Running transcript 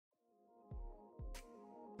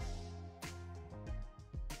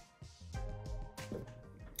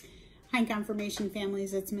Hi, Confirmation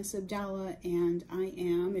families, it's Miss Abdallah, and I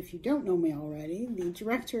am, if you don't know me already, the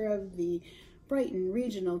director of the Brighton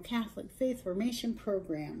Regional Catholic Faith Formation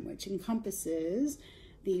Program, which encompasses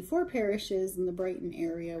the 4 parishes in the Brighton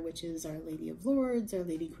area, which is Our Lady of Lourdes, Our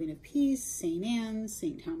Lady Queen of Peace, St. Anne's,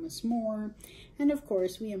 St. Thomas More, and of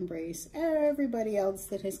course we embrace everybody else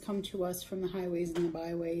that has come to us from the highways and the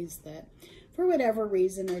byways that for whatever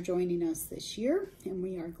reason are joining us this year, and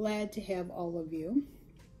we are glad to have all of you.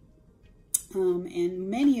 And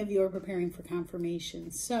many of you are preparing for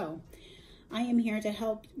confirmation. So I am here to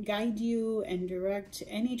help guide you and direct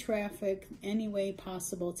any traffic any way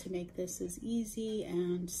possible to make this as easy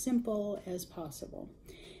and simple as possible.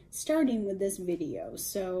 Starting with this video.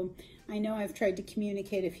 So I know I've tried to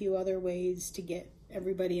communicate a few other ways to get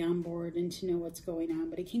everybody on board and to know what's going on,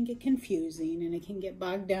 but it can get confusing and it can get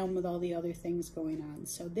bogged down with all the other things going on.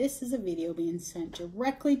 So this is a video being sent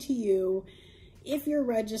directly to you if you're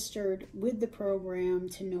registered with the program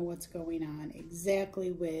to know what's going on exactly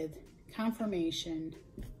with confirmation,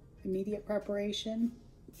 immediate preparation,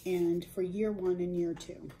 and for year 1 and year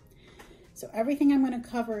 2. So everything I'm going to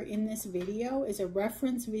cover in this video is a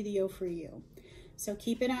reference video for you. So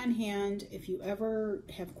keep it on hand. If you ever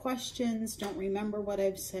have questions, don't remember what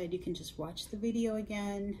I've said, you can just watch the video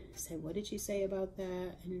again, say, what did you say about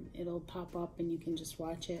that? And it'll pop up and you can just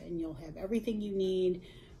watch it and you'll have everything you need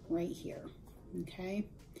right here. Okay.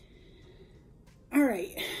 All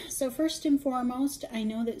right. So first and foremost, I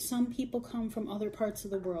know that some people come from other parts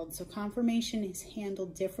of the world. So confirmation is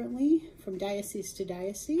handled differently from diocese to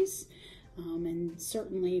diocese, and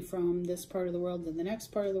certainly from this part of the world to the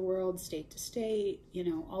next part of the world, state to state, you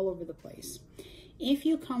know, all over the place. If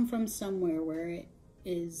you come from somewhere where it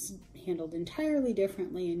is handled entirely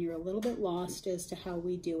differently and you're a little bit lost as to how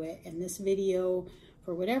we do it, and this video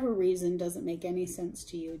for whatever reason doesn't make any sense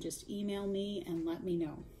to you, just email me and let me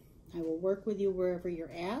know. I will work with you wherever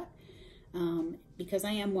you're at, because I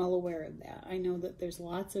am well aware of that. I know that there's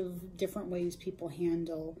lots of different ways people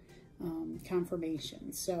handle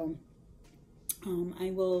confirmation. So I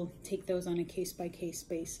will take those on a case-by-case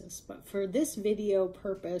basis. But for this video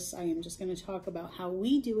purpose, I am just going to talk about how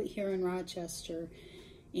we do it here in Rochester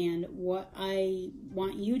and what I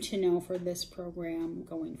want you to know for this program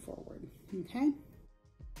going forward. Okay?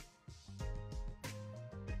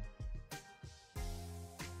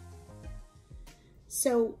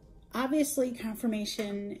 So obviously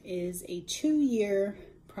confirmation is a 2-year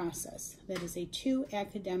process. That is a 2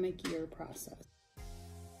 academic year process.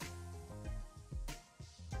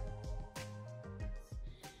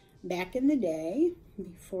 Back in the day,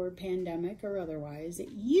 before pandemic or otherwise, it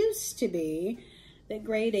used to be that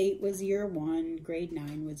grade 8 was year 1, grade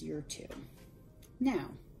 9 was year 2. Now,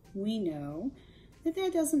 we know that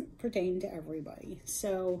that doesn't pertain to everybody.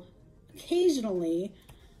 So occasionally,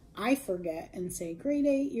 I forget and say grade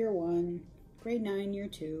 8, year 1, grade 9, year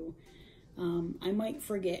 2. I might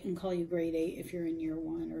forget and call you grade 8 if you're in year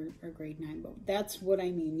 1 or grade 9, but that's what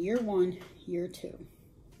I mean, year 1, year 2.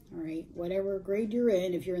 All right, whatever grade you're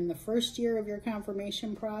in, if you're in the first year of your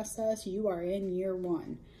confirmation process, you are in year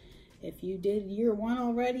 1. If you did year 1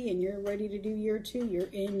 already and you're ready to do year 2, you're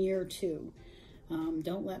in year 2.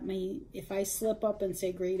 Don't let me, if I slip up and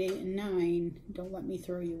say grade 8 and 9, don't let me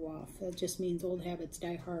throw you off. That just means old habits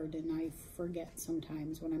die hard, and I forget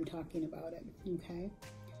sometimes when I'm talking about it, okay?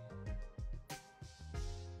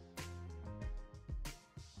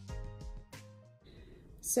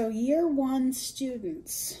 So year 1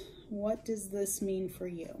 students, what does this mean for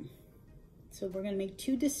you? So we're going to make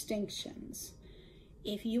 2 distinctions.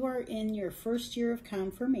 If you are in your first year of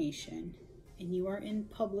confirmation and you are in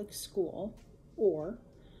public school, or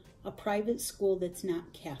a private school that's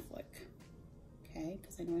not Catholic, okay?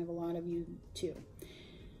 Because I know I have a lot of you too.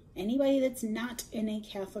 Anybody that's not in a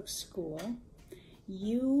Catholic school,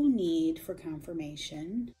 you need for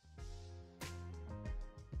confirmation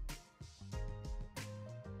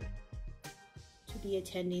to be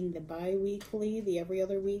attending the bi-weekly, the every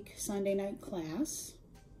other week Sunday night class,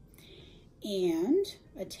 and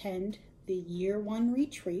attend the year 1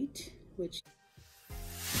 retreat, which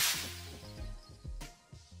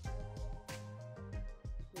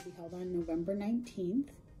held on November 19th,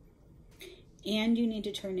 and you need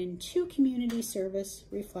to turn in 2 community service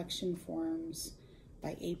reflection forms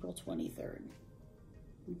by April 23rd.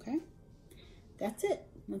 Okay? That's it.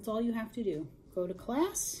 That's all you have to do. Go to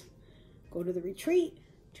class, go to the retreat,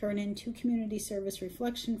 turn in 2 community service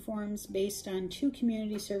reflection forms based on 2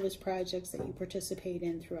 community service projects that you participate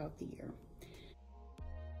in throughout the year.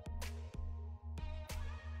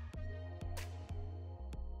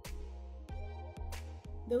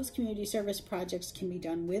 Those community service projects can be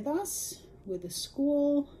done with us, with the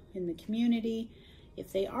school, in the community.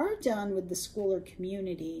 If they are done with the school or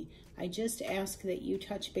community, I just ask that you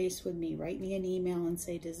touch base with me. Write me an email and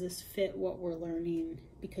say, does this fit what we're learning?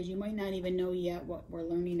 Because you might not even know yet what we're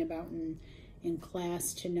learning about in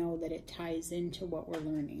class to know that it ties into what we're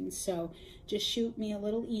learning. So just shoot me a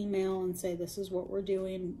little email and say, this is what we're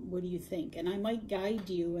doing. What do you think? And I might guide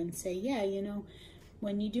you and say, yeah, you know,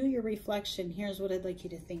 when you do your reflection, here's what I'd like you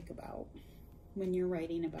to think about when you're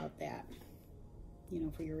writing about that, you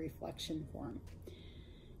know, for your reflection form.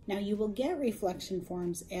 Now, you will get reflection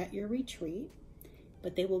forms at your retreat,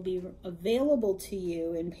 but they will be available to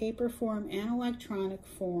you in paper form and electronic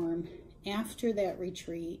form after that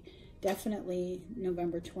retreat, definitely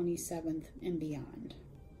November 27th and beyond,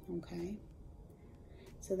 okay?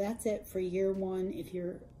 So that's it for year one if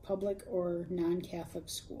you're public or non-Catholic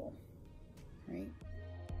school, right?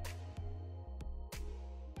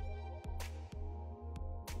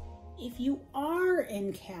 If you are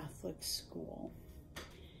in Catholic school,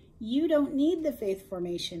 you don't need the faith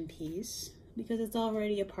formation piece because it's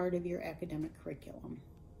already a part of your academic curriculum.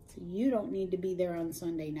 So you don't need to be there on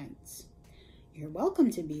Sunday nights. You're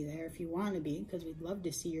welcome to be there if you want to be, because we'd love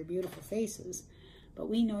to see your beautiful faces. But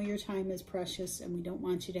we know your time is precious and we don't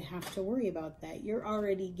want you to have to worry about that. You're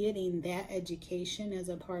already getting that education as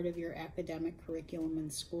a part of your academic curriculum in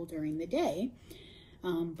school during the day.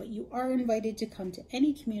 But you are invited to come to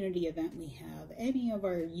any community event we have, any of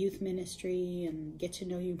our youth ministry and get to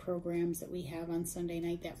know you programs that we have on Sunday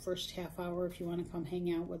night, that first half hour if you want to come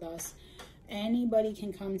hang out with us. Anybody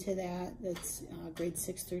can come to that. That's grade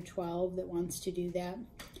 6 through 12 that wants to do that.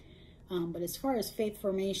 But as far as faith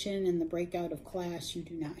formation and the breakout of class, you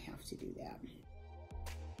do not have to do that.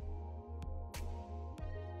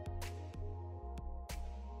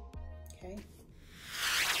 Okay.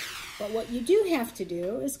 But what you do have to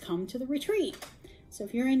do is come to the retreat. So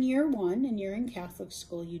if you're in year one and you're in Catholic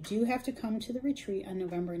school, you do have to come to the retreat on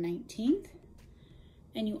November 19th.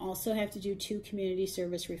 And you also have to do 2 community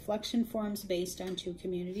service reflection forms based on 2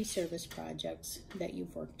 community service projects that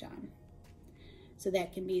you've worked on. So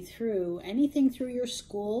that can be through anything through your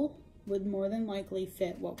school would more than likely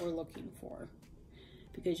fit what we're looking for,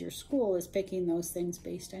 because your school is picking those things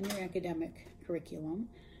based on your academic curriculum,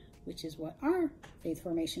 which is what our faith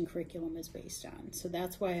formation curriculum is based on. So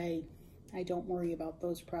that's why I don't worry about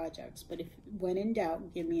those projects. But if when in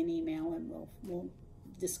doubt, give me an email and we'll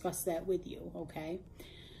discuss that with you, okay?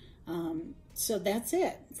 So that's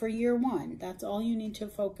it for year one. That's all you need to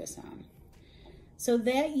focus on. So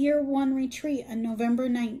that year one retreat on November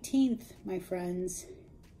 19th, my friends,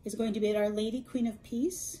 is going to be at Our Lady Queen of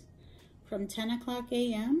Peace from 10 o'clock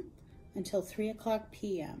a.m. until 3 o'clock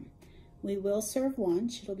p.m. We will serve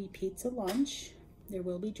lunch. It'll be pizza lunch. There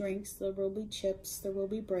will be drinks. There will be chips. There will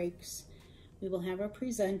be breaks. We will have a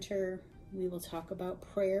presenter. We will talk about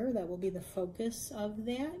prayer. That will be the focus of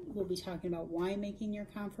that. We'll be talking about why making your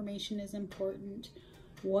confirmation is important,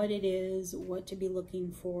 what it is, what to be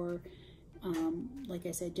looking for. Like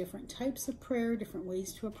I said, different types of prayer, different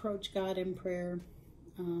ways to approach God in prayer.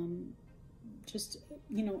 Just,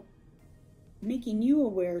 you know, making you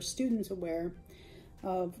aware, students aware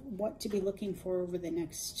of what to be looking for over the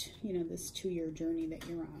next, you know, this 2-year journey that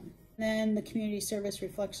you're on. Then the community service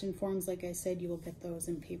reflection forms, like I said, you will get those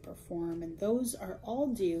in paper form, and those are all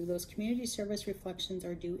due, those community service reflections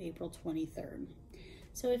are due April 23rd.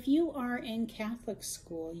 So if you are in Catholic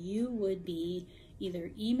school, you would be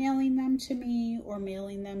either emailing them to me or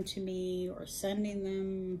mailing them to me or sending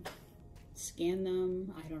them, scan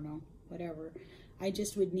them, I don't know, whatever. I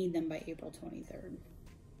just would need them by April 23rd.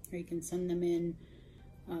 Or you can send them in,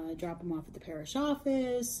 drop them off at the parish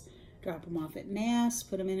office, drop them off at Mass,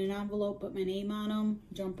 put them in an envelope, put my name on them,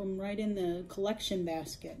 dump them right in the collection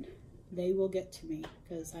basket. They will get to me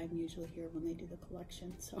because I'm usually here when they do the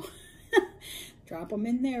collection. So drop them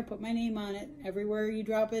in there, put my name on it. Everywhere you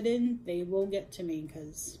drop it in, they will get to me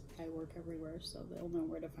because I work everywhere, so they'll know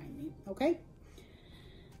where to find me. Okay?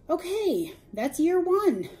 Okay, that's year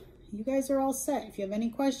one. You guys are all set. If you have any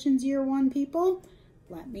questions, year one people,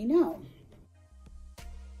 let me know.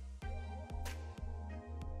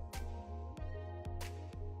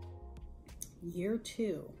 Year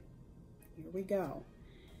two, here we go.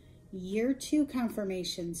 Year two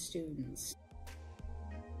confirmation students.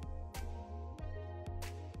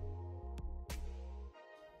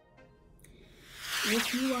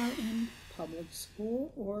 If you are in public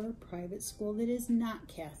school or private school that is not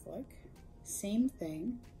Catholic, same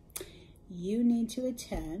thing. You need to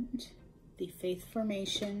attend the faith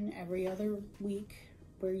formation every other week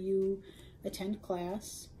where you attend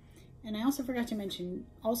class. And I also forgot to mention,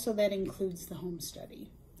 also that includes the home study,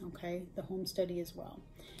 okay? The home study as well.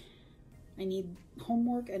 I need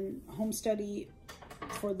homework and home study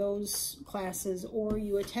for those classes, or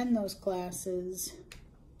you attend those classes.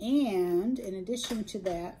 And in addition to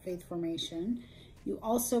that faith formation, you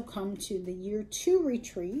also come to the year 2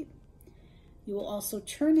 retreat. You will also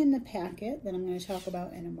turn in the packet that I'm going to talk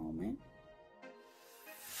about in a moment.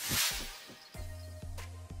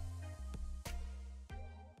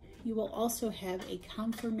 You will also have a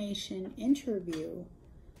confirmation interview,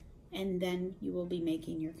 and then you will be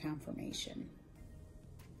making your confirmation.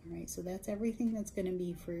 All right, so that's everything that's going to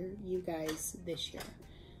be for you guys this year.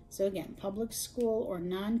 So again, public school or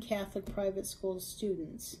non-Catholic private school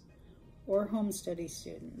students or home study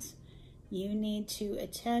students, you need to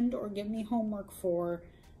attend or give me homework for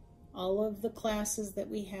all of the classes that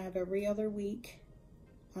we have every other week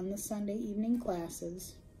on the Sunday evening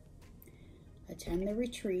classes. Attend the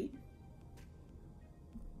retreat.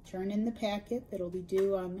 Turn in the packet that'll be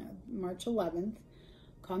due on March 11th.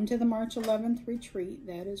 Come to the March 11th retreat.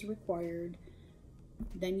 That is required.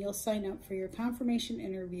 Then you'll sign up for your confirmation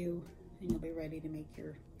interview and you'll be ready to make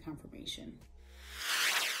your confirmation.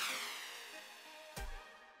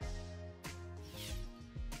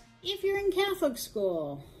 If you're in Catholic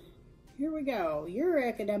school, here we go. Your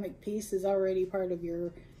academic piece is already part of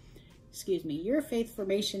your faith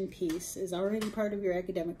formation piece is already part of your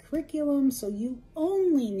academic curriculum, so you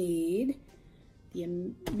only need the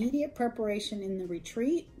immediate preparation in the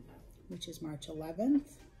retreat, which is March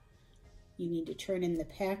 11th. You need to turn in the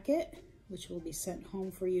packet, which will be sent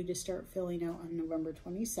home for you to start filling out on November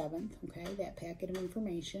 27th, okay, that packet of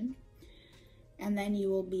information. And then you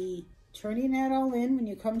will be turning that all in when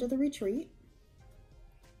you come to the retreat.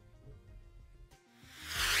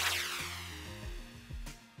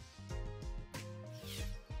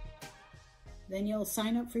 Then you'll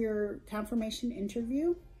sign up for your confirmation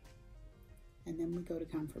interview, and then we go to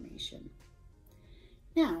confirmation.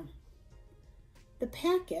 Now, the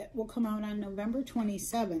packet will come out on November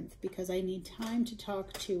 27th because I need time to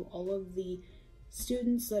talk to all of the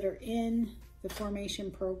students that are in the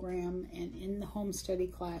formation program and in the home study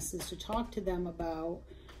classes to talk to them about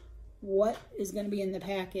what is going to be in the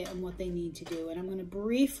packet and what they need to do. And I'm going to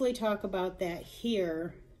briefly talk about that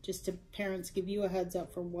here, just to parents give you a heads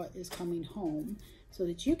up for what is coming home so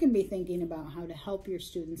that you can be thinking about how to help your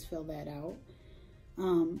students fill that out.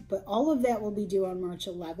 But all of that will be due on March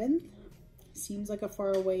 11th. Seems like a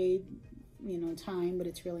far away, time, but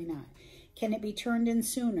it's really not. Can it be turned in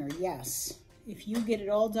sooner? Yes. If you get it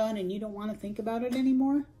all done and you don't want to think about it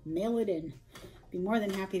anymore, mail it in. Be more than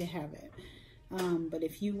happy to have it. But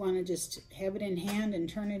if you want to just have it in hand and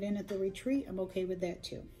turn it in at the retreat, I'm okay with that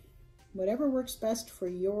too. Whatever works best for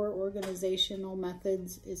your organizational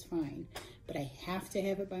methods is fine, but I have to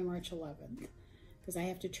have it by March 11th because I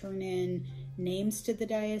have to turn in names to the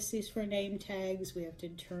diocese for name tags. We have to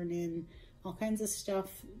turn in all kinds of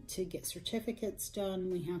stuff to get certificates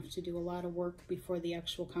done. We have to do a lot of work before the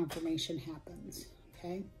actual confirmation happens,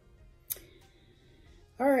 okay?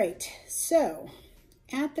 All right, so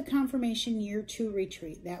at the confirmation year 2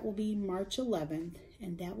 retreat, that will be March 11th,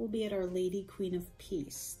 and that will be at Our Lady Queen of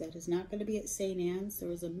Peace. That is not going to be at St. Anne's. There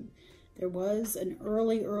was an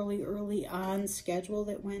early on schedule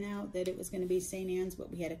that went out that it was going to be St. Anne's,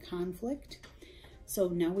 but we had a conflict. So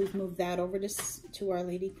now we've moved that over to Our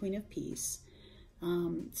Lady Queen of Peace.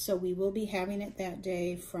 So we will be having it that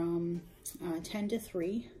day from 10 to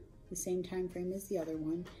 3, the same time frame as the other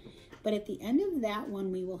one. But at the end of that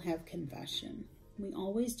one, we will have confession. We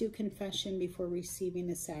always do confession before receiving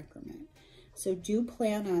a sacrament. So do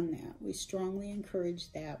plan on that. We strongly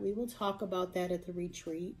encourage that. We will talk about that at the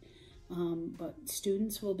retreat. But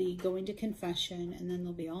students will be going to confession, and then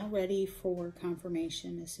they'll be all ready for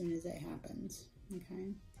confirmation as soon as it happens.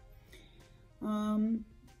 Okay. All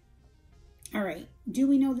right. Do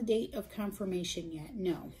we know the date of confirmation yet?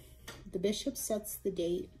 No. The bishop sets the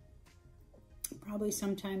date probably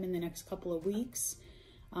sometime in the next couple of weeks.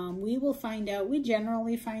 We will find out. We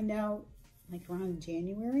generally find out like around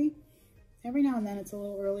January. Every now and then it's a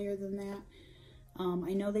little earlier than that.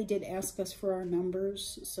 I know they did ask us for our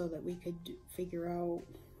numbers so that we could figure out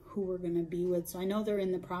who we're going to be with. So I know they're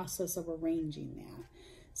in the process of arranging that.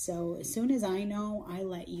 So as soon as I know, I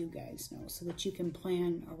let you guys know so that you can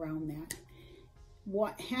plan around that.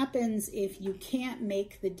 What happens if you can't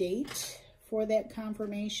make the date for that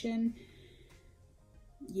confirmation?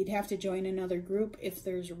 You'd have to join another group if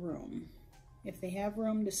there's room. If they have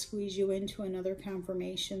room to squeeze you into another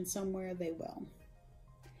confirmation somewhere, they will.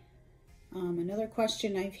 Another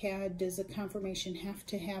question I've had, does a confirmation have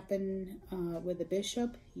to happen with a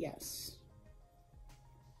bishop? Yes.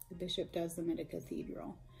 The bishop does them at a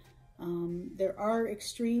cathedral. There are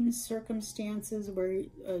extreme circumstances where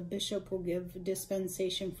a bishop will give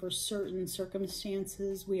dispensation for certain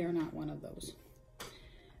circumstances. We are not one of those.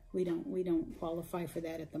 We don't qualify for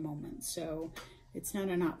that at the moment. So it's not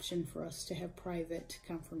an option for us to have private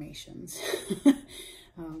confirmations.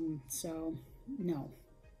 So no,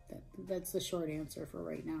 that's the short answer for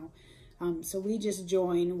right now. So we just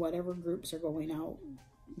join whatever groups are going out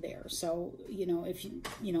there. So, if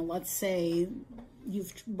let's say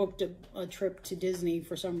you've booked a trip to Disney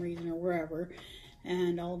for some reason or wherever,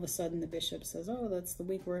 and all of a sudden the bishop says, oh, that's the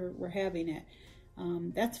week we're having it.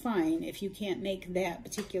 That's fine. If you can't make that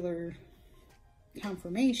particular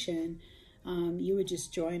confirmation, you would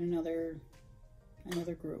just join another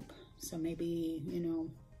group. So maybe,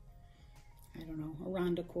 I don't know, a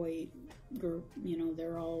Rondacoit group,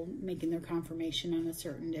 they're all making their confirmation on a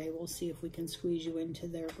certain day. We'll see if we can squeeze you into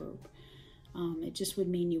their group. It just would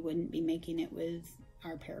mean you wouldn't be making it with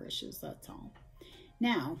our parishes, that's all.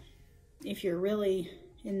 Now, if you're really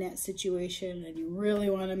in that situation and you really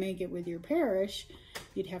want to make it with your parish,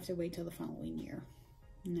 you'd have to wait till the following year.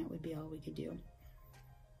 And that would be all we could do.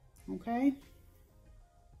 Okay?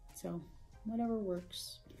 So, whatever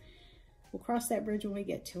works. We'll cross that bridge when we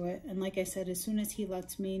get to it. And like I said, as soon as he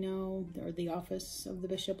lets me know, or the office of the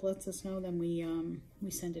bishop lets us know, then we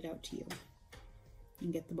send it out to you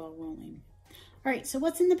and get the ball rolling. All right, so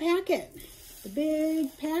what's in the packet? The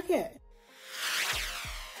big packet.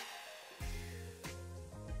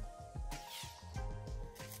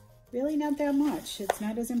 Really not that much. It's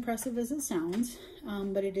not as impressive as it sounds,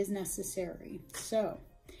 but it is necessary. So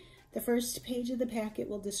the first page of the packet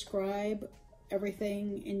will describe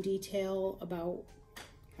everything in detail about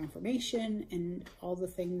confirmation and all the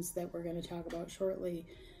things that we're going to talk about shortly.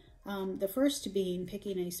 The first being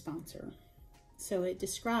picking a sponsor. So it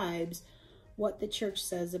describes what the church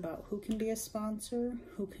says about who can be a sponsor,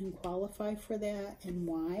 who can qualify for that, and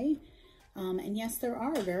why. And yes, there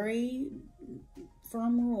are very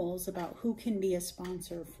firm rules about who can be a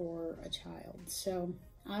sponsor for a child. So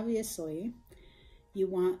obviously, you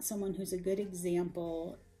want someone who's a good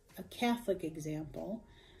example, a Catholic example.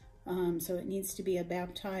 So it needs to be a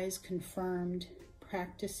baptized, confirmed,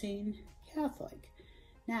 practicing Catholic.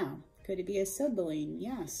 Now, could it be a sibling?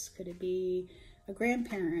 Yes. Could it be a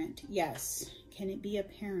grandparent? Yes. Can it be a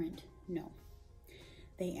parent? No.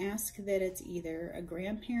 They ask that it's either a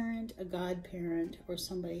grandparent, a godparent, or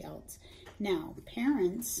somebody else. Now,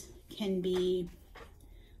 parents can be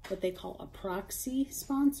what they call a proxy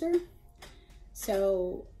sponsor.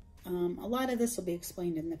 So a lot of this will be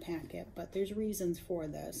explained in the packet, but there's reasons for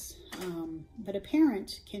this. But a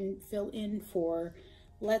parent can fill in for,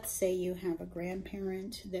 let's say you have a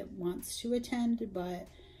grandparent that wants to attend, but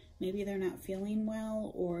maybe they're not feeling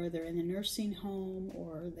well, or they're in a nursing home,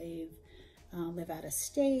 or they live out of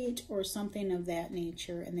state, or something of that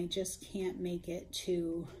nature, and they just can't make it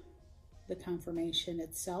to the confirmation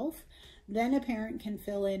itself. Then a parent can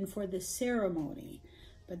fill in for the ceremony,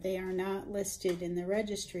 but they are not listed in the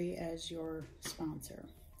registry as your sponsor,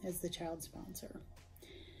 as the child sponsor.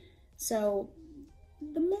 So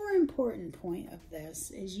the more important point of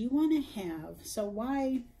this is you want to have, so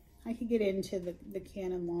why, I could get into the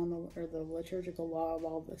canon law or the liturgical law of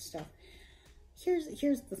all this stuff.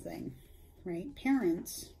 Here's the thing, right?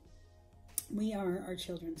 Parents, we are our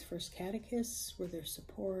children's first catechists, we're their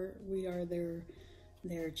support, we are their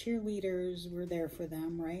cheerleaders, we're there for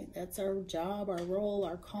them, right? That's our job, our role,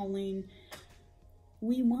 our calling.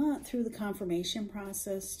 We want, through the confirmation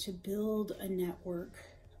process, to build a network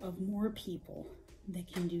of more people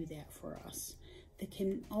that can do that for us. That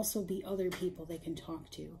can also be other people they can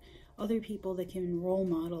talk to, other people that can role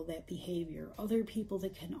model that behavior, other people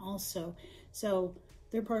that can also, so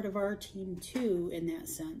they're part of our team too in that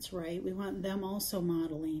sense, right? We want them also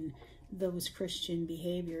modeling those Christian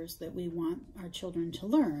behaviors that we want our children to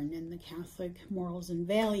learn, and the Catholic morals and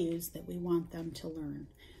values that we want them to learn.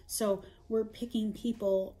 So we're picking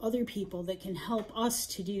people, other people that can help us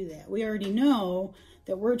to do that. We already know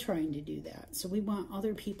that we're trying to do that, so we want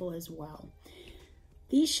other people as well.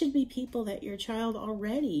 These should be people that your child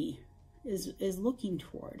already is looking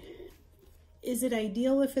toward. Is it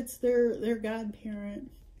ideal if it's their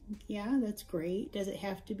godparent? Yeah, that's great. Does it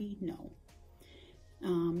have to be? No.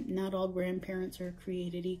 Not all grandparents are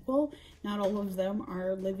created equal. Not all of them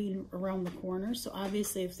are living around the corner. So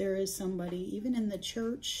obviously if there is somebody, even in the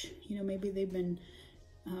church, maybe they've been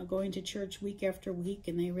going to church week after week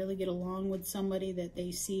and they really get along with somebody that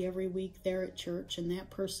they see every week there at church, and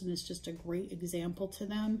that person is just a great example to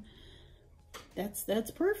them.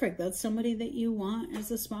 That's perfect. That's somebody that you want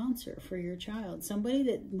as a sponsor for your child. Somebody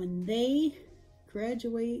that when they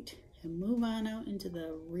graduate and move on out into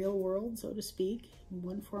the real world, so to speak, in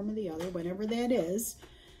one form or the other, whatever that is,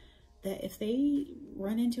 that if they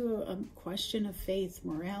run into a question of faith,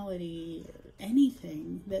 morality,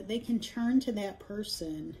 anything, that they can turn to that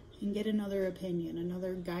person and get another opinion,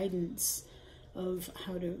 another guidance of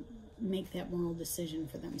how to make that moral decision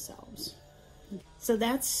for themselves. So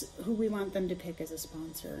that's who we want them to pick as a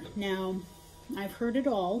sponsor. Now, I've heard it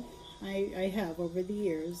all. I have over the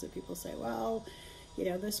years that people say, well, you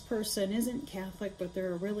know, this person isn't Catholic, but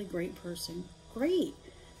they're a really great person. Great.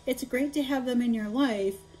 It's great to have them in your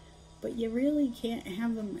life, but you really can't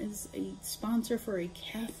have them as a sponsor for a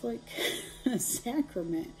Catholic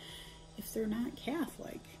sacrament if they're not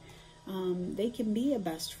Catholic. They can be a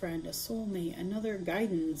best friend, a soulmate, another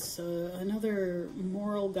guidance, another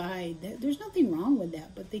moral guide. There's nothing wrong with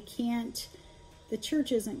that, but they can't, the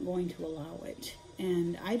church isn't going to allow it.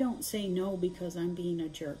 And I don't say no because I'm being a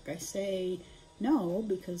jerk. I say no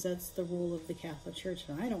because that's the rule of the Catholic Church,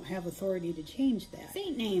 and I don't have authority to change that.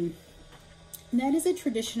 Saint name. That is a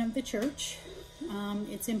tradition of the church.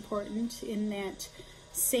 It's important in that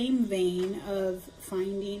same vein of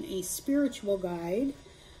finding a spiritual guide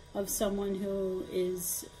of someone who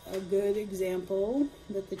is a good example,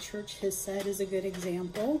 that the church has said is a good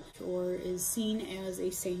example, or is seen as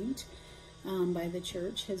a saint by the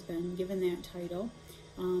church, has been given that title,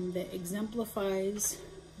 that exemplifies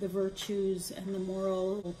the virtues and the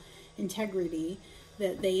moral integrity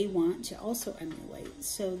that they want to also emulate.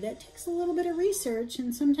 So that takes a little bit of research,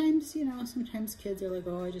 and sometimes, you know, sometimes kids are like,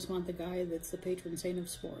 oh, I just want the guy that's the patron saint of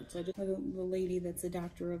sports. I just want the lady that's the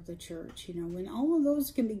doctor of the church, you know, and all of those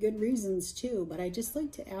can be good reasons too, but I just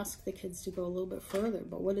like to ask the kids to go a little bit further.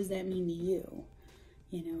 But what does that mean to you?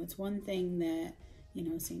 You know, it's one thing that, you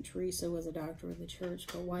know, St. Teresa was a doctor of the church,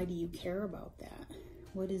 but why do you care about that?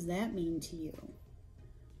 What does that mean to you?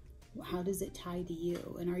 How does it tie to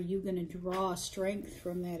you? And are you going to draw strength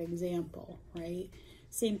from that example, right?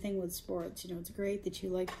 Same thing with sports. You know, it's great that you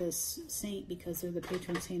like this saint because they're the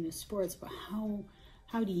patron saint of sports, but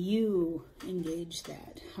how do you engage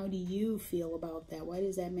that? How do you feel about that? Why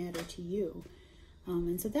does that matter to you?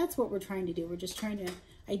 And so that's what we're trying to do. We're just trying to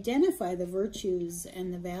identify the virtues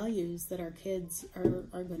and the values that our kids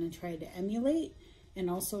are going to try to emulate, and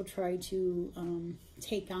also try to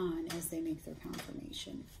take on as they make their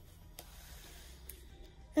confirmation.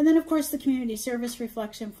 And then, of course, the community service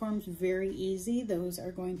reflection forms, very easy. Those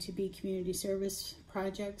are going to be community service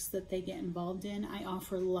projects that they get involved in. I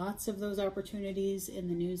offer lots of those opportunities in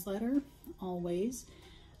the newsletter, always.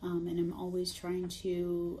 And I'm always trying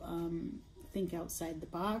to think outside the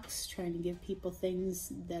box, trying to give people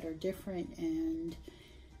things that are different and,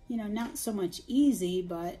 you know, not so much easy,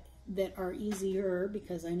 but that are easier,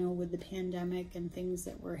 because I know with the pandemic and things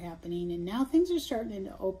that were happening, and now things are starting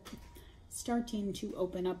to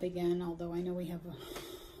open up again, although I know we have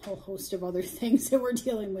a whole host of other things that we're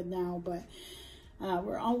dealing with now, but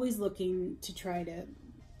we're always looking to try to,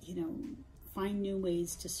 you know, find new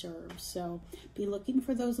ways to serve. So be looking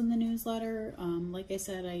for those in the newsletter. Like I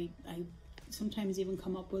said, I sometimes even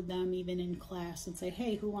come up with them even in class and say,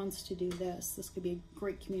 hey, who wants to do this? This could be a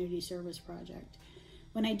great community service project.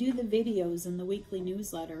 When I do the videos in the weekly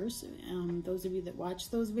newsletters, those of you that watch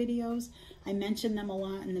those videos, I mention them a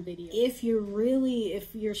lot in the video. If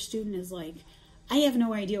your student is like, I have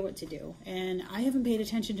no idea what to do, and I haven't paid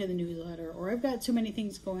attention to the newsletter, or I've got too many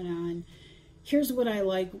things going on, here's what I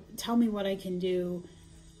like, tell me what I can do.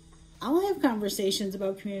 I'll have conversations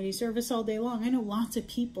about community service all day long. I know lots of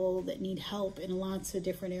people that need help in lots of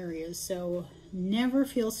different areas, so never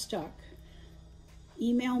feel stuck.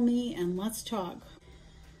 Email me and let's talk.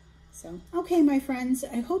 So, okay, my friends,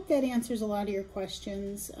 I hope that answers a lot of your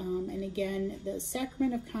questions. And again, the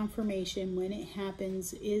Sacrament of Confirmation, when it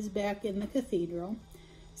happens, is back in the cathedral,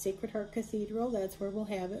 Sacred Heart Cathedral. That's where we'll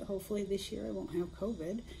have it. Hopefully this year I won't have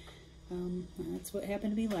COVID. That's what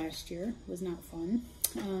happened to me last year. It was not fun.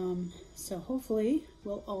 So hopefully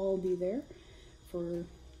we'll all be there for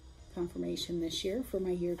confirmation this year for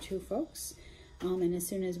my year 2 folks. And as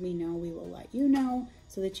soon as we know, we will let you know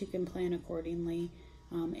so that you can plan accordingly.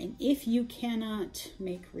 And if you cannot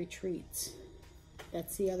make retreats,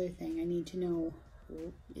 that's the other thing I need to know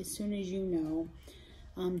as soon as you know.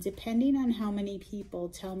 Depending on how many people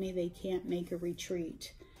tell me they can't make a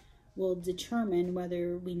retreat, will determine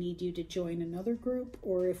whether we need you to join another group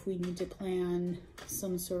or if we need to plan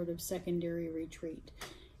some sort of secondary retreat.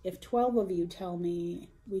 If 12 of you tell me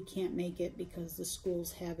we can't make it because the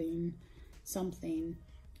school's having something,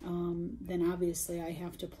 then obviously I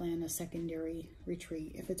have to plan a secondary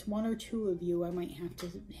retreat. If it's 1 or 2 of you, I might have to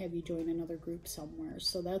have you join another group somewhere.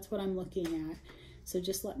 So that's what I'm looking at. So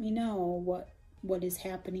just let me know what what is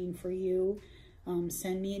happening for you,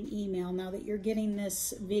 send me an email. Now that you're getting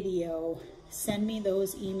this video, send me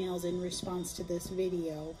those emails in response to this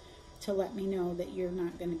video to let me know that you're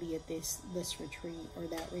not going to be at this retreat or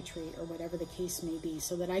that retreat or whatever the case may be,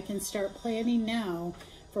 so that I can start planning now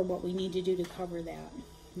for what we need to do to cover that.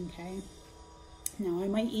 Okay? Now, I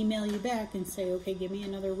might email you back and say, okay, give me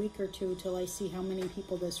another week or two till I see how many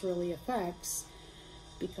people this really affects.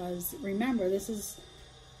 Because remember,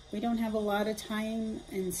 we don't have a lot of time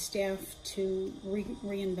and staff to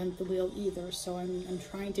reinvent the wheel either. So I'm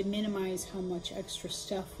trying to minimize how much extra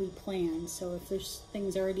stuff we plan. So if there's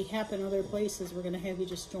things already happen other places, we're going to have you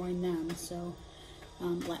just join them. So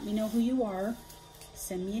let me know who you are.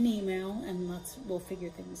 Send me an email and we'll figure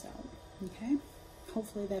things out. Okay?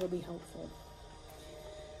 Hopefully that'll be helpful.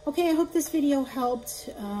 Okay, I hope this video helped.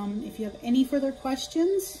 If you have any further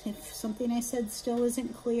questions, if something I said still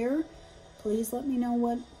isn't clear, please let me know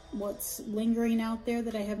what's lingering out there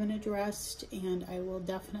that I haven't addressed, and I will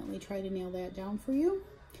definitely try to nail that down for you.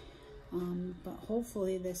 But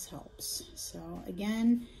hopefully this helps. So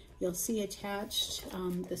again, you'll see attached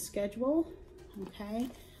the schedule. Okay,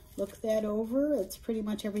 look that over. It's pretty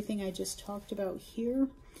much everything I just talked about here.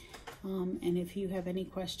 And if you have any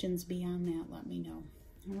questions beyond that, let me know.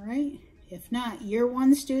 All right. If not, Year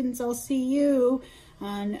 1 students, I'll see you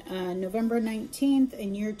on November 19th,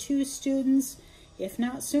 and Year 2 students, if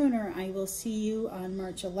not sooner, I will see you on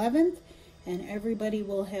March 11th, and everybody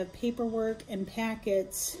will have paperwork and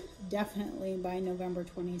packets definitely by November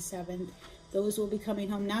 27th. Those will be coming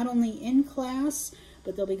home not only in class,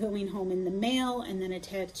 but they'll be coming home in the mail and then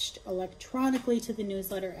attached electronically to the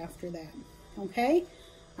newsletter after that. Okay?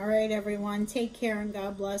 All right, everyone. Take care and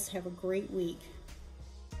God bless. Have a great week.